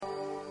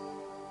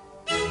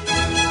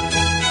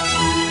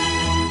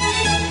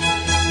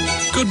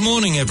Good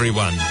morning,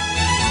 everyone.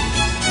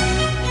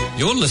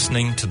 You're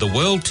listening to the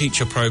World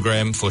Teacher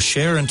Program for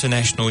Share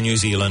International New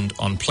Zealand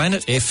on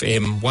Planet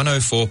FM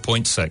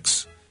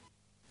 104.6.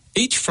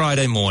 Each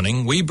Friday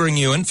morning, we bring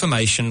you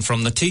information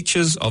from the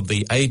teachers of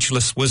the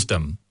ageless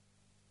wisdom.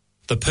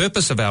 The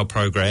purpose of our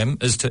program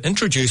is to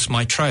introduce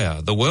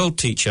Maitreya, the world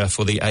teacher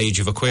for the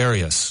age of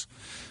Aquarius.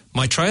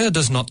 Maitreya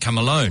does not come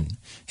alone.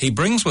 He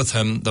brings with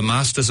him the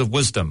Masters of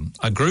Wisdom,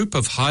 a group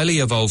of highly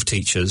evolved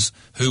teachers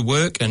who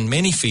work in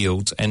many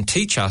fields and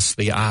teach us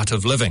the art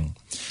of living,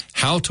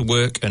 how to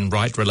work in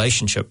right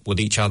relationship with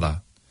each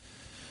other.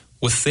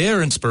 With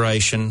their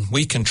inspiration,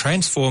 we can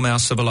transform our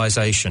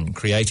civilization,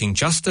 creating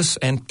justice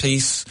and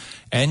peace,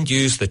 and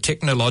use the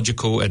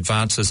technological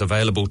advances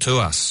available to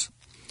us.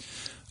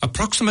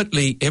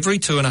 Approximately every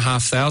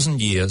 2,500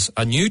 years,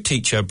 a new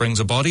teacher brings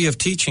a body of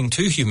teaching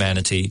to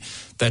humanity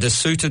that is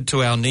suited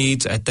to our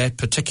needs at that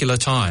particular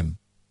time.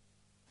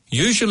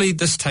 Usually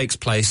this takes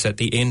place at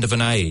the end of an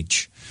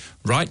age.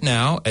 Right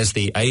now, as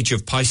the age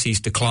of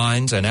Pisces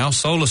declines and our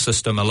solar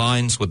system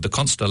aligns with the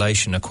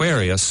constellation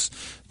Aquarius,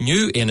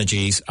 new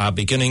energies are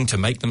beginning to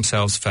make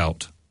themselves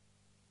felt.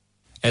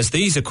 As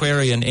these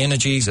Aquarian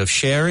energies of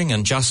sharing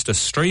and justice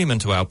stream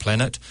into our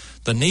planet,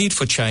 the need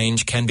for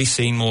change can be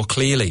seen more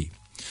clearly.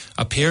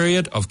 A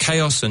period of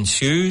chaos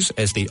ensues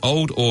as the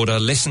old order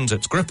lessens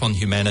its grip on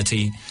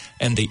humanity,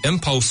 and the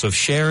impulse of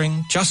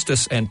sharing,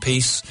 justice and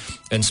peace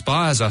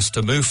inspires us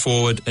to move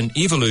forward in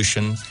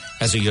evolution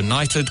as a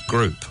united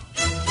group.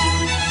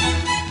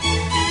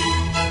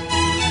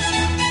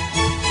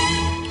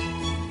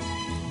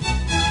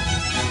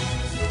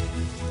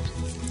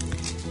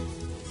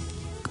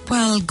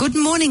 Well, good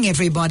morning,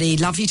 everybody.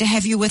 Lovely to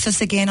have you with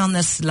us again on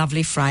this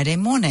lovely Friday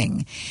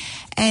morning.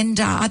 And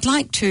I'd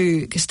like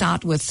to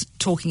start with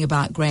talking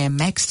about Graham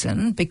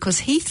Maxton, because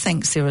he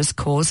thinks there is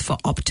cause for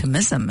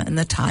optimism in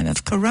the time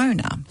of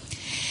Corona.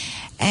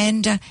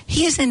 And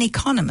he is an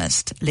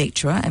economist,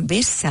 lecturer and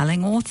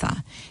best-selling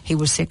author. He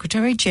was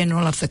Secretary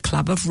General of the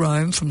Club of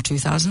Rome from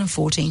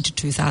 2014 to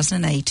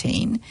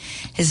 2018.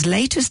 His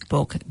latest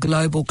book,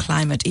 Global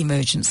Climate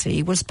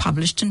Emergency, was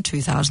published in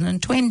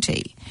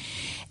 2020.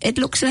 It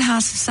looks at how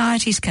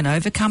societies can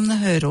overcome the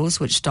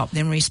hurdles which stop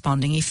them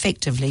responding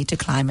effectively to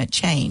climate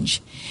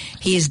change.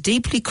 He is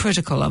deeply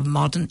critical of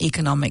modern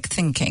economic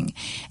thinking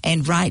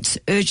and writes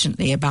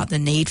urgently about the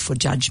need for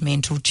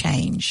judgmental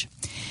change.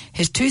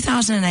 His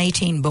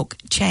 2018 book,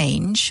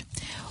 Change,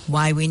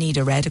 Why We Need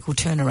a Radical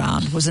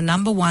Turnaround, was a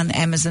 #1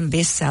 Amazon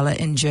bestseller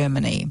in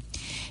Germany.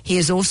 He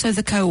is also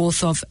the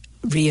co-author of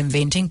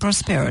Reinventing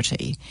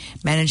Prosperity,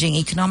 Managing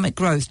Economic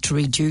Growth to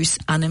Reduce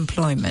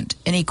Unemployment,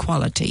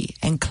 Inequality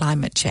and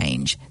Climate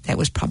Change, that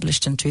was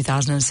published in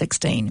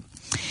 2016.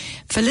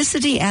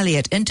 Felicity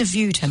Elliott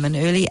interviewed him in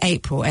early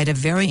April at a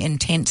very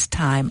intense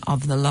time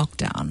of the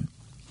lockdown.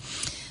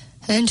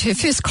 And her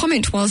first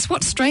comment was,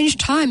 "What strange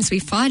times we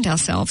find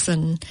ourselves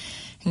in."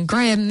 And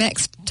Graham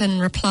Maxton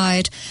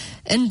replied,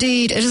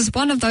 "Indeed, it is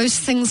one of those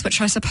things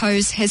which I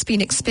suppose has been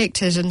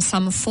expected in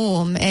some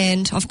form,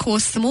 and of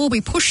course the more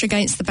we push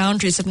against the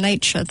boundaries of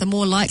nature, the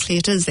more likely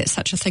it is that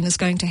such a thing is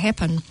going to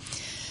happen.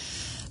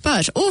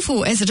 But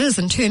awful as it is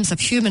in terms of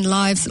human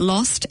lives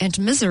lost and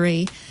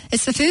misery,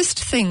 it's the first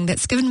thing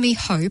that's given me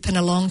hope in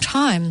a long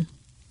time."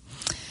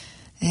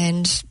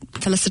 And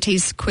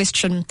Felicity's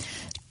question,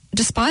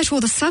 "Despite all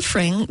the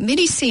suffering,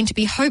 many seem to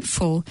be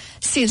hopeful,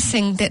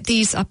 sensing that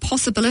these are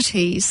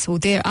possibilities, or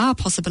there are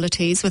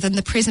possibilities, within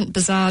the present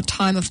bizarre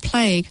time of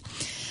plague.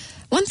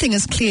 One thing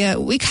is clear,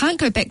 we can't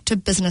go back to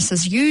business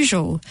as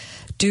usual.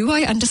 Do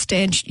I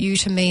understand you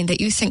to mean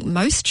that you think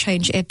most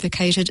change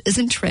advocated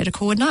isn't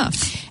radical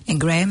enough?" And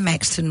Graham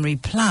Maxton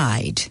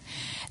replied,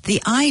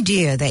 "The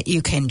idea that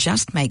you can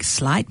just make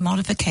slight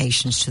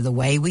modifications to the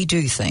way we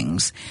do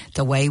things,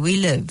 the way we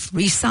live,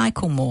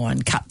 recycle more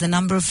and cut the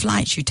number of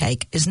flights you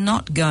take is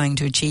not going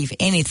to achieve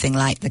anything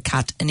like the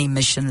cut in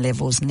emission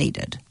levels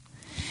needed.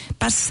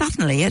 But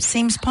suddenly it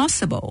seems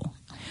possible.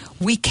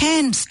 We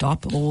can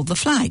stop all the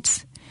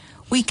flights.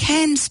 We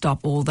can stop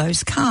all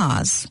those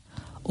cars,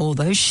 all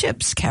those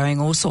ships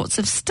carrying all sorts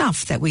of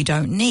stuff that we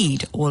don't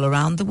need all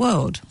around the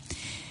world.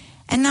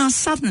 And now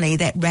suddenly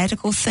that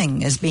radical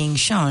thing is being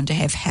shown to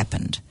have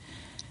happened.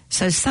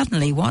 So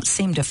suddenly what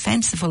seemed a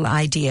fanciful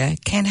idea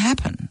can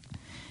happen.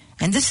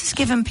 And this has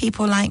given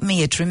people like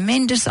me a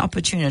tremendous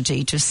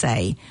opportunity to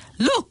say,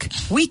 look,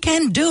 we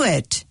can do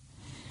it.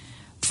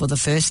 For the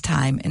first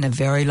time in a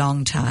very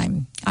long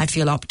time, I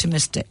feel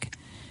optimistic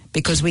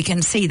because we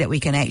can see that we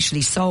can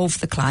actually solve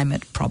the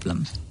climate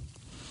problem."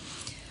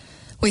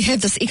 We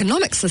have this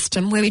economic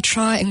system where we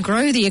try and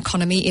grow the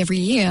economy every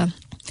year.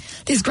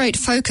 There's great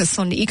focus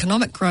on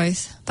economic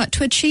growth, but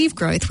to achieve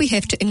growth, we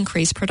have to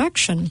increase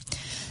production.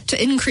 To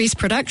increase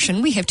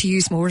production, we have to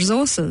use more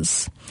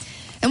resources.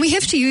 And we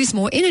have to use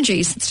more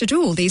energy, since to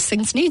do all these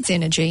things needs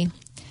energy.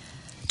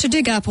 To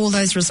dig up all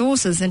those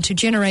resources and to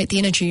generate the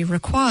energy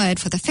required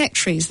for the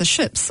factories, the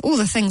ships, all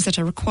the things that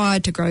are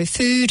required to grow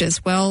food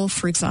as well,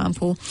 for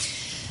example,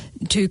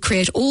 to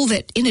create all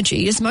that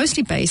energy is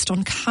mostly based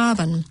on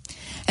carbon.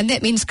 And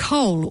that means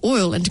coal,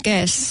 oil and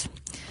gas.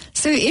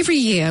 So every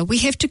year we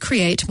have to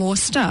create more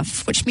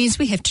stuff, which means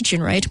we have to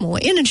generate more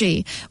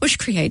energy, which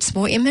creates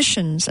more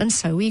emissions, and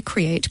so we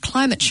create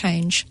climate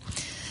change.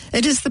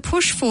 It is the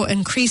push for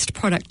increased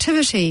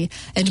productivity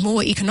and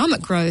more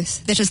economic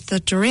growth that is the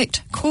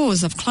direct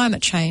cause of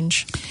climate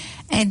change.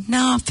 And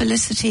now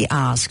Felicity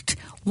asked,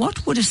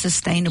 what would a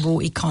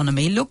sustainable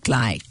economy look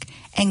like?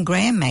 And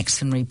Graham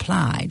Maxton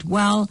replied,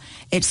 well,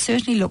 it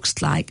certainly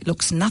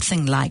looks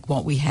nothing like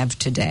what we have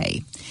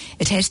today.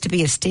 It has to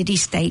be a steady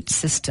state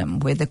system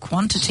where the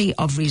quantity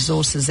of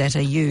resources that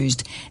are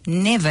used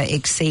never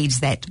exceeds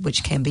that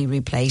which can be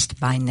replaced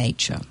by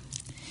nature.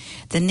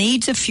 The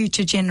needs of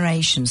future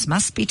generations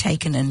must be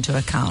taken into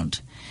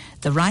account.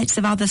 The rights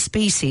of other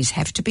species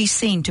have to be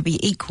seen to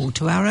be equal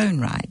to our own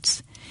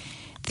rights.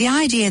 The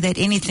idea that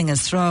anything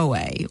is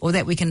throwaway or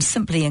that we can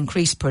simply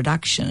increase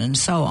production and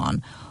so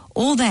on,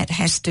 all that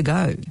has to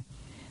go.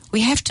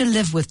 We have to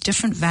live with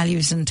different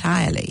values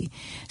entirely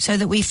so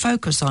that we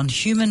focus on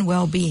human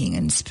well-being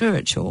and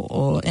spiritual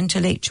or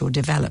intellectual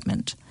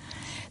development.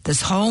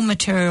 This whole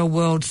material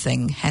world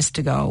thing has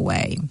to go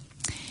away.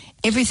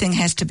 Everything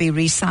has to be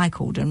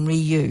recycled and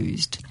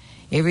reused.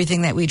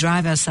 Everything that we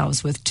drive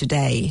ourselves with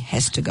today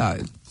has to go.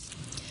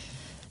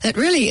 It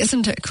really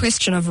isn't a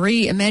question of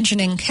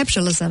reimagining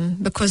capitalism,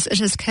 because it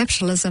is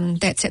capitalism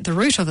that's at the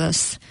root of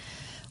this.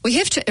 We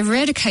have to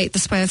eradicate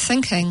this way of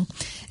thinking,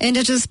 and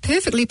it is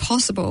perfectly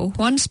possible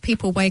once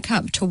people wake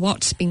up to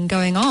what's been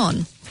going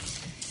on.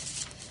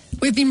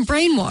 We've been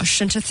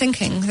brainwashed into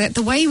thinking that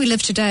the way we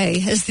live today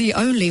is the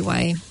only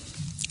way.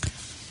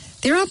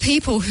 There are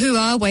people who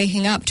are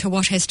waking up to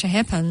what has to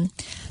happen.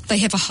 They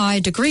have a high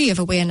degree of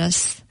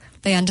awareness.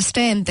 They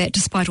understand that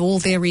despite all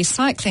their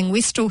recycling,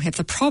 we still have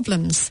the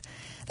problems.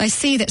 They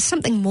see that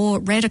something more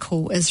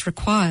radical is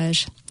required.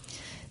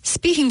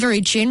 Speaking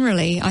very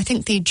generally, I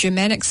think the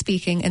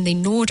Germanic-speaking and the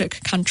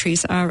Nordic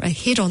countries are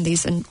ahead on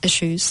these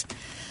issues.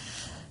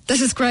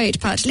 This is great,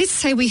 but let's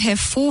say we have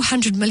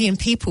 400 million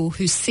people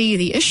who see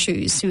the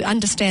issues, who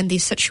understand the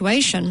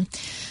situation,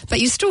 but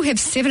you still have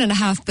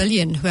 7.5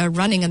 billion who are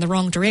running in the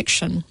wrong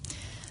direction.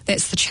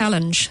 That's the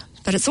challenge,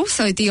 but it's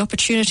also the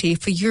opportunity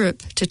for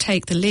Europe to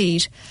take the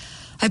lead.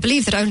 I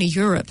believe that only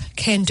Europe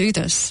can do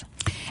this.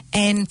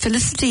 And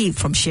Felicity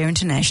from Share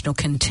International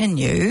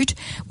continued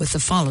with the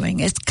following.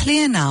 It's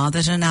clear now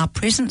that in our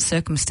present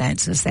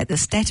circumstances that the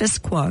status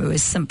quo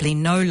is simply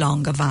no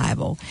longer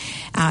viable.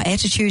 Our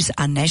attitudes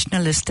are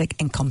nationalistic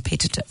and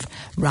competitive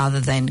rather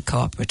than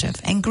cooperative.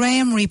 And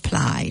Graham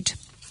replied,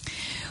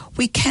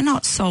 we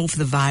cannot solve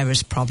the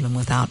virus problem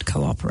without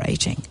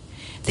cooperating.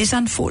 There's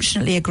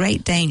unfortunately a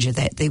great danger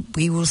that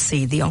we will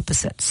see the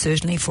opposite,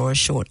 certainly for a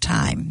short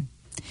time.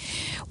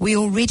 We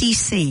already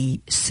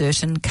see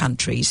certain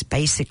countries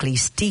basically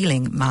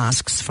stealing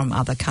masks from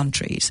other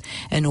countries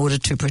in order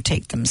to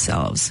protect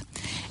themselves.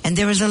 And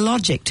there is a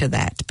logic to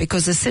that,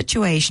 because the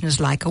situation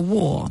is like a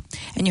war,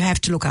 and you have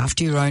to look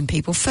after your own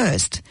people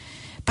first.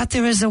 But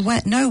there is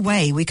no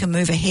way we can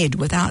move ahead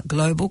without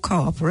global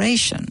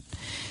cooperation.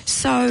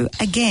 So,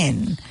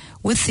 again,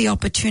 with the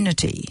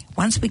opportunity,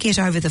 once we get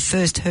over the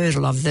first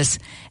hurdle of this,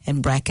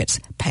 in brackets,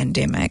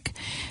 pandemic,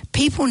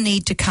 people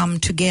need to come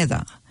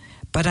together.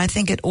 But I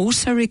think it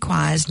also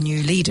requires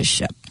new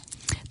leadership.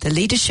 The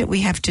leadership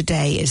we have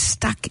today is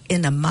stuck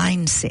in a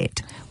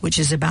mindset which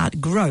is about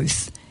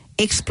growth,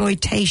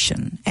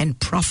 exploitation and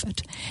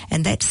profit,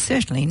 and that's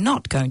certainly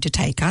not going to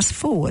take us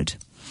forward.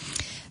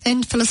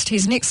 And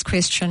Felicity's next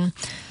question.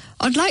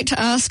 I'd like to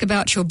ask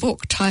about your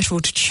book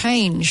titled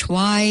Change,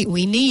 Why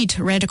We Need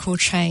Radical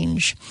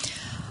Change.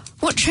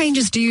 What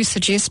changes do you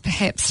suggest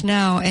perhaps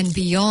now and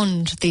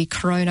beyond the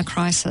corona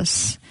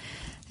crisis?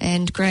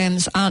 And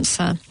Graham's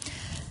answer.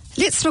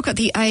 Let's look at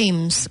the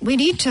aims. We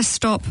need to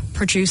stop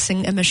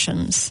producing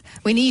emissions.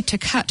 We need to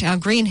cut our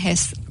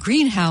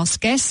greenhouse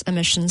gas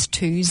emissions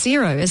to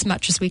zero as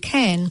much as we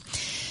can.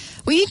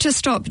 We need to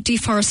stop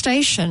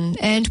deforestation,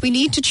 and we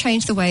need to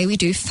change the way we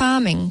do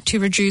farming to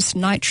reduce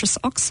nitrous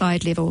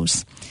oxide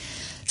levels.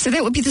 So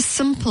that would be the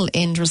simple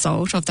end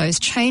result of those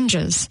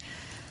changes.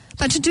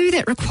 But to do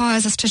that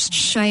requires us to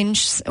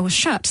change or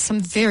shut some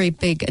very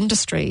big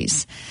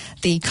industries,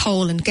 the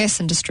coal and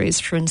gas industries,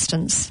 for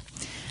instance.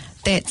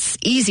 That's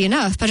easy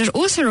enough, but it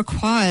also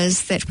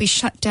requires that we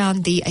shut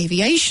down the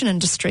aviation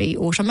industry,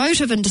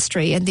 automotive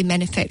industry, and the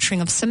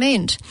manufacturing of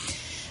cement.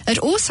 It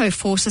also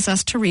forces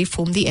us to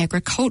reform the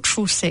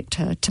agricultural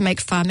sector to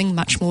make farming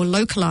much more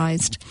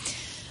localised.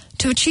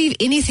 To achieve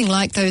anything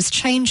like those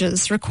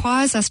changes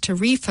requires us to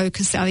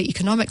refocus our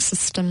economic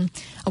system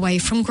away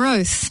from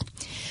growth.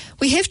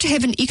 We have to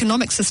have an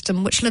economic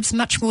system which lives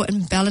much more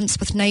in balance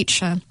with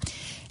nature.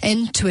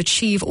 And to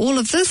achieve all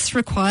of this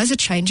requires a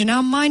change in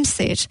our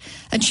mindset,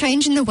 a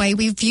change in the way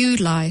we view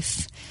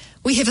life.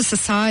 We have a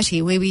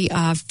society where we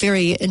are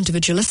very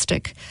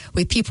individualistic,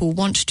 where people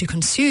want to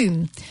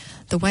consume.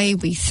 The way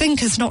we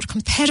think is not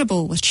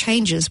compatible with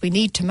changes we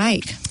need to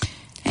make.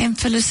 And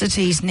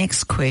Felicity's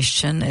next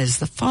question is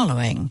the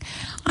following.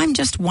 I'm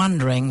just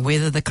wondering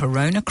whether the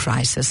corona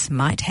crisis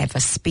might have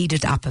a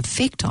speeded up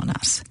effect on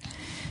us.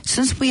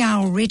 Since we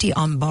are already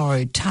on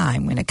borrowed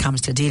time when it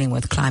comes to dealing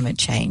with climate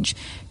change,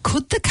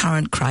 could the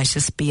current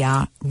crisis be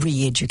our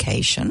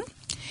re-education?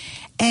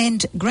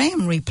 And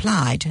Graham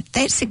replied,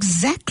 that's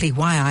exactly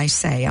why I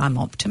say I'm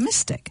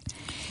optimistic.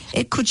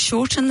 It could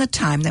shorten the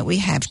time that we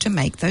have to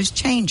make those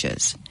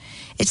changes.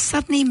 It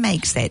suddenly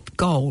makes that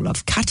goal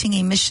of cutting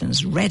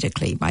emissions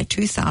radically by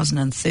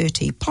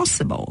 2030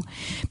 possible,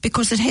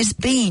 because it has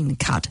been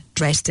cut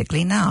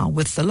drastically now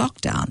with the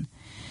lockdown.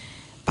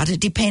 But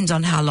it depends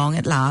on how long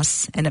it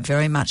lasts, and it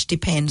very much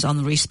depends on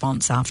the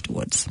response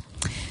afterwards.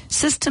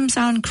 Systems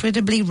are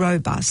incredibly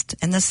robust,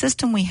 and the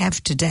system we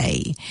have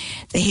today,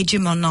 the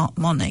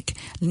hegemonic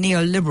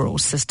neoliberal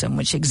system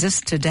which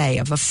exists today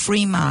of a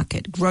free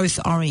market,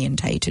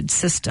 growth-orientated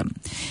system,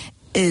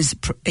 is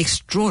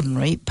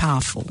extraordinarily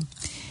powerful.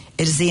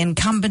 It is the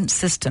incumbent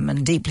system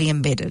and deeply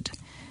embedded.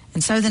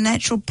 And so the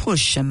natural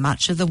push in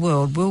much of the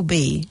world will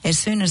be, as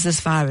soon as this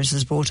virus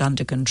is brought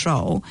under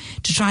control,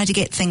 to try to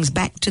get things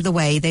back to the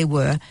way they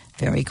were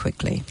very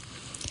quickly.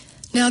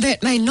 Now,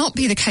 that may not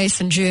be the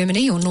case in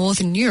Germany or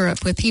Northern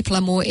Europe, where people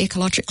are more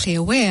ecologically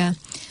aware.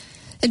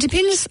 It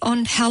depends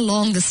on how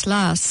long this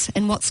lasts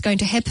and what's going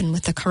to happen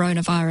with the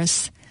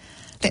coronavirus.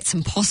 That's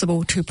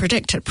impossible to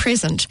predict at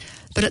present,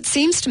 but it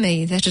seems to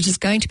me that it is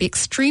going to be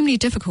extremely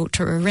difficult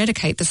to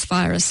eradicate this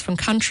virus from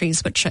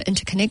countries which are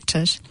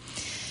interconnected.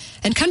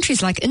 And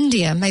countries like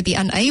India may be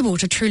unable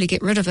to truly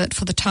get rid of it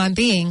for the time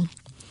being.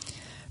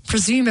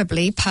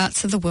 Presumably,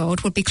 parts of the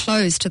world would be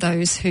closed to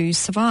those who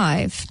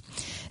survive.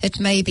 It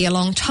may be a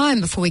long time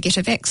before we get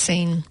a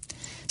vaccine.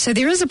 So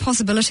there is a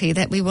possibility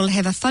that we will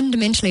have a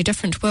fundamentally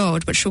different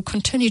world which will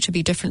continue to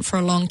be different for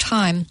a long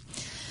time.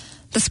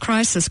 This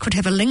crisis could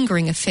have a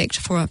lingering effect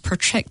for a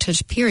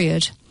protracted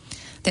period.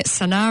 That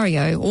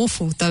scenario,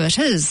 awful though it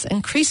is,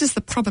 increases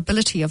the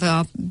probability of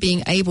our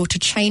being able to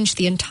change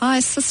the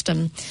entire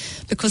system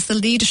because the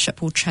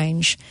leadership will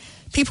change.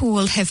 People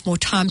will have more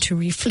time to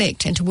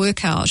reflect and to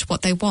work out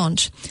what they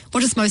want,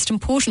 what is most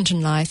important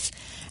in life,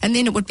 and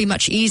then it would be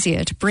much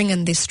easier to bring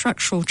in the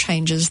structural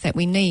changes that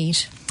we need.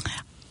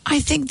 I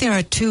think there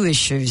are two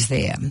issues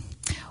there.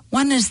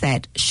 One is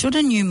that what should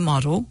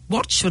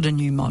a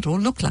new model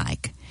look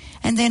like?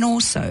 And then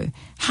also,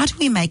 how do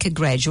we make a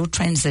gradual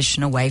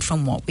transition away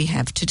from what we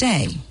have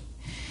today?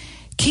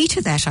 Key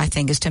to that, I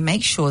think, is to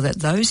make sure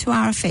that those who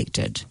are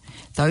affected,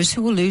 those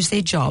who will lose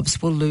their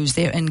jobs, will lose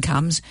their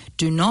incomes,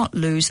 do not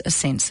lose a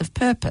sense of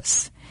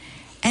purpose.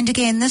 And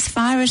again, this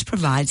virus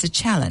provides a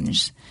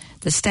challenge.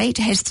 The state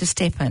has to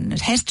step in.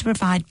 It has to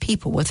provide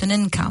people with an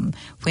income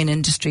when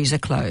industries are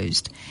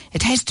closed.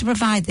 It has to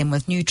provide them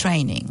with new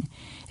training.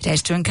 It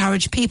has to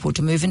encourage people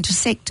to move into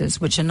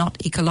sectors which are not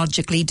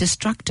ecologically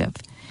destructive.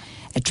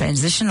 A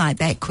transition like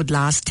that could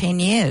last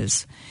 10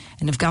 years.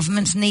 And if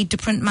governments need to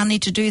print money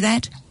to do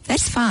that,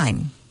 that's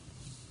fine.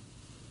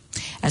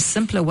 A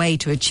simpler way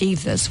to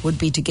achieve this would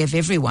be to give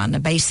everyone a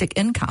basic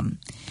income.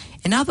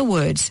 In other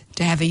words,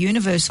 to have a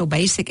universal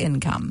basic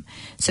income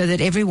so that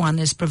everyone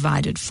is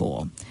provided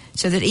for.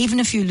 So that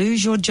even if you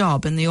lose your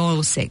job in the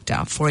oil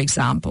sector, for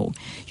example,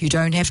 you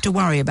don't have to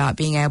worry about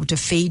being able to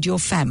feed your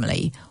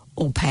family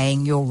or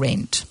paying your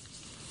rent.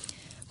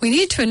 We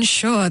need to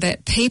ensure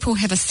that people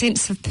have a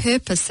sense of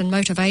purpose and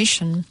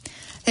motivation.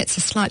 That's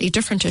a slightly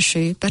different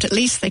issue, but at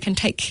least they can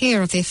take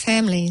care of their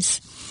families.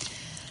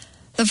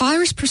 The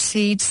virus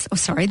provides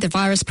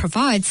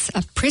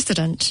a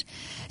precedent.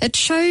 It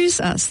shows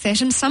us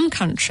that in some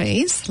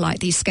countries, like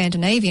these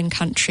Scandinavian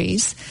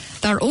countries,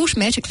 they're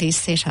automatically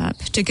set up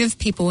to give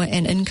people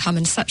an income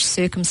in such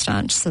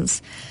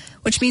circumstances,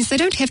 which means they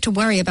don't have to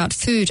worry about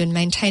food and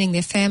maintaining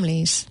their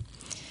families.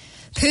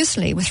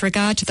 Personally, with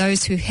regard to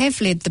those who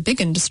have led the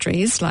big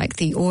industries like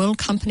the oil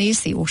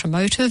companies, the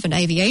automotive and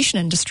aviation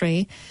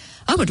industry,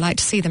 I would like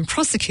to see them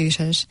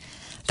prosecuted.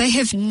 They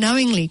have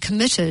knowingly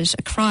committed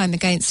a crime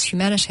against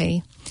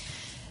humanity.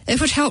 It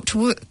would help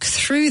to work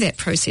through that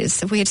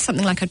process if we had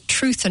something like a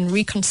Truth and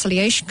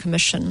Reconciliation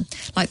Commission,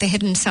 like they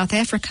had in South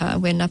Africa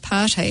when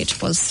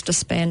apartheid was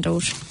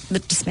dismantled,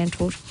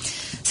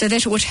 so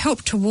that it would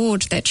help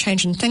toward that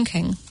change in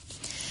thinking.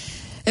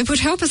 It would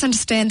help us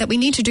understand that we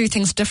need to do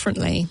things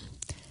differently.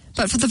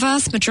 But for the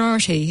vast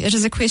majority, it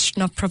is a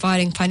question of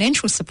providing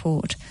financial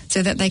support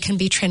so that they can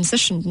be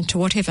transitioned into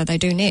whatever they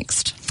do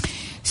next.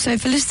 So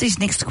Felicity's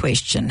next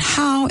question,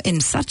 how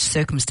in such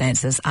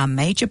circumstances are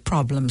major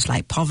problems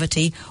like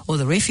poverty or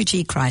the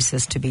refugee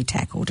crisis to be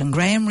tackled? And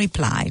Graham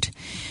replied,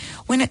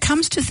 when it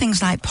comes to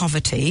things like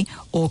poverty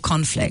or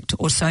conflict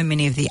or so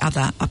many of the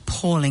other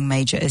appalling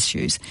major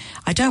issues,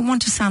 I don't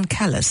want to sound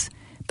callous,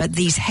 but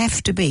these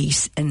have to be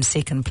in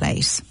second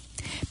place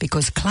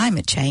because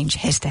climate change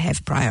has to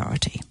have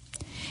priority.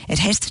 It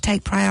has to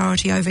take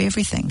priority over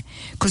everything.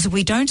 Because if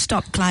we don't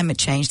stop climate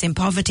change, then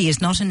poverty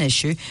is not an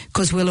issue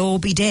because we'll all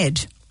be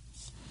dead.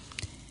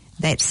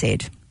 That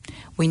said,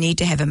 we need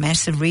to have a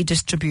massive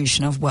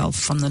redistribution of wealth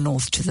from the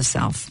north to the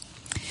south.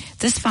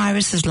 This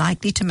virus is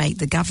likely to make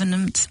the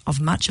governance of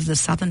much of the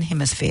southern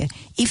hemisphere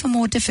even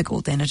more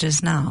difficult than it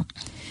is now.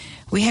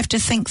 We have to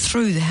think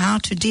through how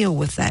to deal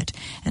with that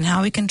and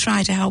how we can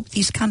try to help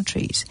these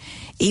countries,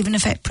 even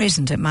if at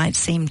present it might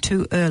seem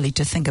too early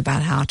to think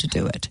about how to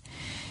do it.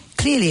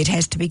 Clearly it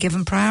has to be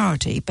given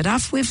priority, but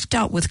after we've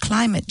dealt with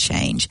climate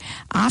change,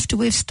 after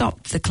we've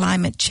stopped the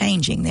climate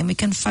changing, then we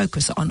can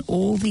focus on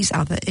all these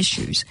other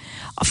issues.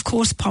 Of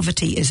course,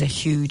 poverty is a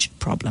huge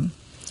problem.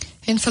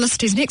 In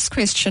Felicity's next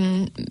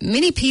question,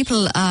 many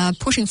people are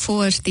putting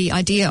forward the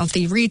idea of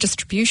the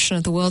redistribution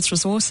of the world's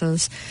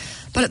resources.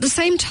 But at the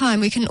same time,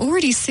 we can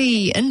already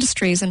see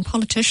industries and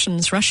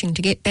politicians rushing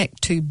to get back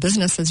to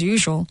business as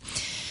usual.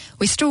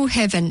 We still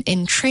have an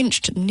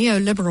entrenched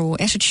neoliberal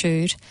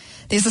attitude.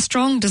 There's a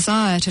strong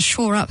desire to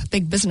shore up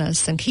big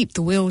business and keep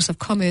the wheels of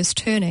commerce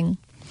turning.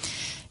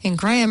 And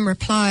Graham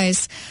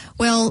replies,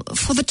 well,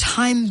 for the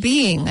time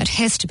being, it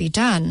has to be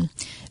done.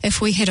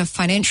 If we had a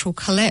financial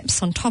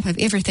collapse on top of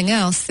everything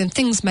else, then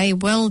things may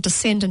well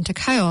descend into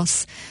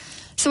chaos.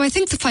 So I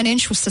think the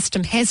financial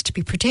system has to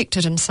be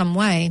protected in some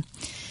way.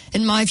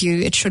 In my view,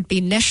 it should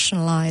be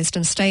nationalised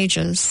in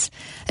stages.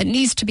 It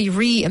needs to be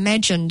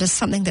reimagined as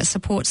something that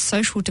supports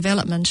social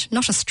development,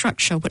 not a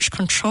structure which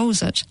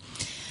controls it.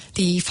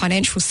 The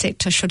financial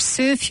sector should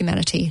serve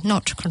humanity,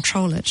 not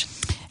control it.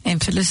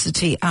 And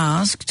Felicity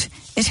asked,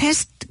 it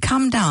has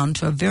come down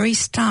to a very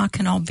stark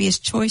and obvious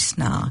choice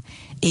now.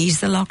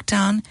 Ease the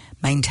lockdown,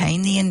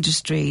 maintain the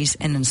industries,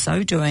 and in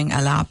so doing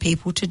allow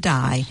people to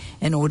die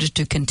in order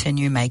to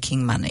continue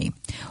making money.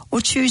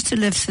 Or choose to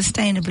live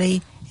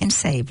sustainably and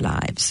save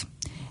lives.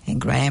 And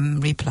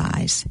Graham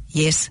replies,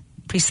 yes,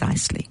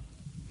 precisely.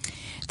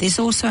 There's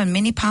also in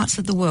many parts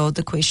of the world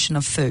the question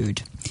of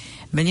food.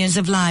 Millions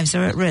of lives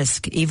are at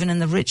risk. Even in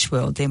the rich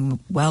world, there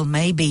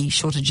may be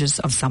shortages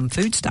of some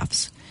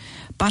foodstuffs.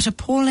 But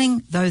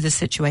appalling though the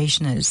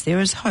situation is, there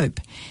is hope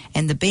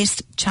and the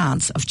best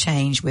chance of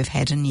change we've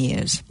had in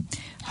years.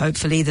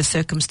 Hopefully the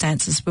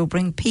circumstances will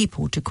bring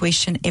people to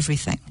question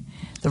everything,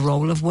 the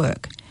role of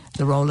work,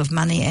 the role of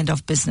money and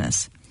of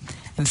business.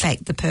 In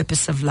fact, the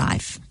purpose of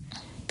life.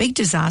 Big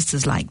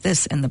disasters like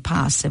this in the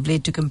past have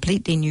led to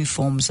completely new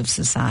forms of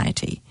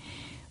society.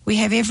 We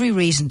have every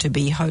reason to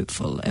be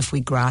hopeful if we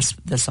grasp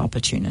this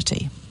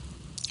opportunity.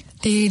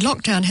 The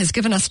lockdown has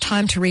given us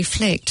time to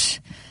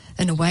reflect.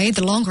 In a way,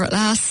 the longer it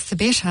lasts, the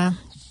better.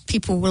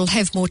 People will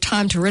have more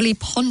time to really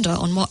ponder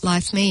on what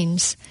life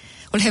means.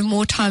 Will have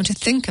more time to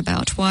think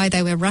about why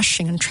they were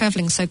rushing and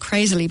travelling so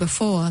crazily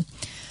before.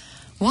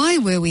 Why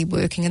were we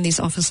working in these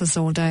offices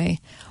all day?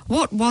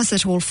 What was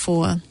it all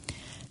for?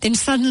 Then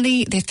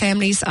suddenly their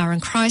families are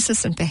in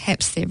crisis and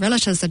perhaps their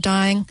relatives are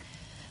dying.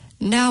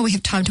 Now we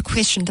have time to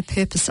question the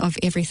purpose of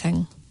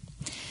everything.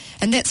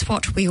 And that's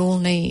what we all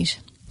need.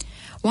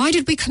 Why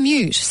did we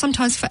commute,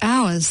 sometimes for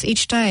hours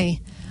each day?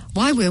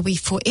 Why were we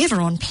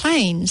forever on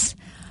planes?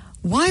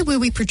 Why were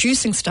we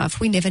producing stuff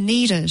we never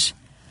needed?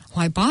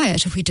 Why buy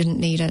it if we didn't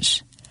need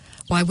it?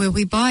 Why were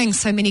we buying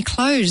so many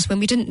clothes when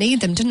we didn't need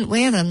them, didn't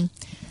wear them?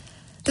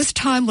 This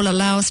time will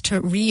allow us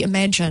to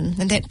reimagine,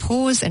 and that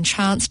pause and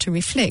chance to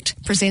reflect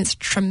presents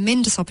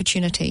tremendous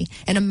opportunity,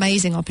 an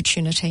amazing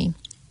opportunity.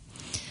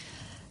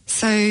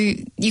 So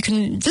you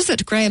can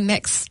visit Graham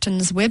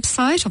Maxton's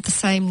website of the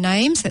same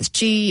name, so that's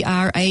Graeme,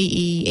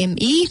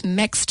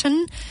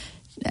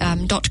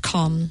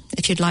 Maxton.com,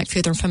 if you'd like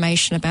further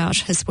information about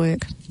his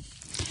work.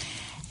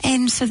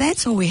 And so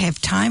that's all we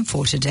have time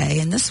for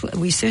today. And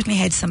we certainly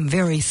had some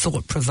very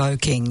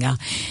thought-provoking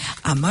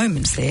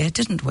moments there,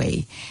 didn't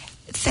we?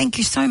 Thank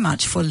you so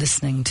much for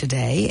listening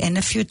today. And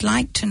if you'd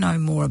like to know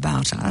more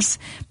about us,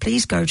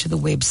 please go to the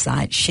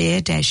website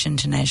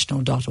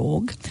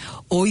share-international.org,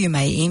 or you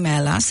may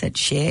email us at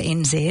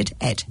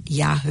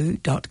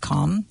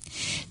sharenz@yahoo.com.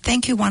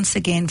 Thank you once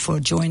again for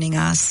joining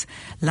us.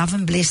 Love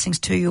and blessings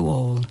to you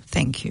all.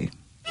 Thank you.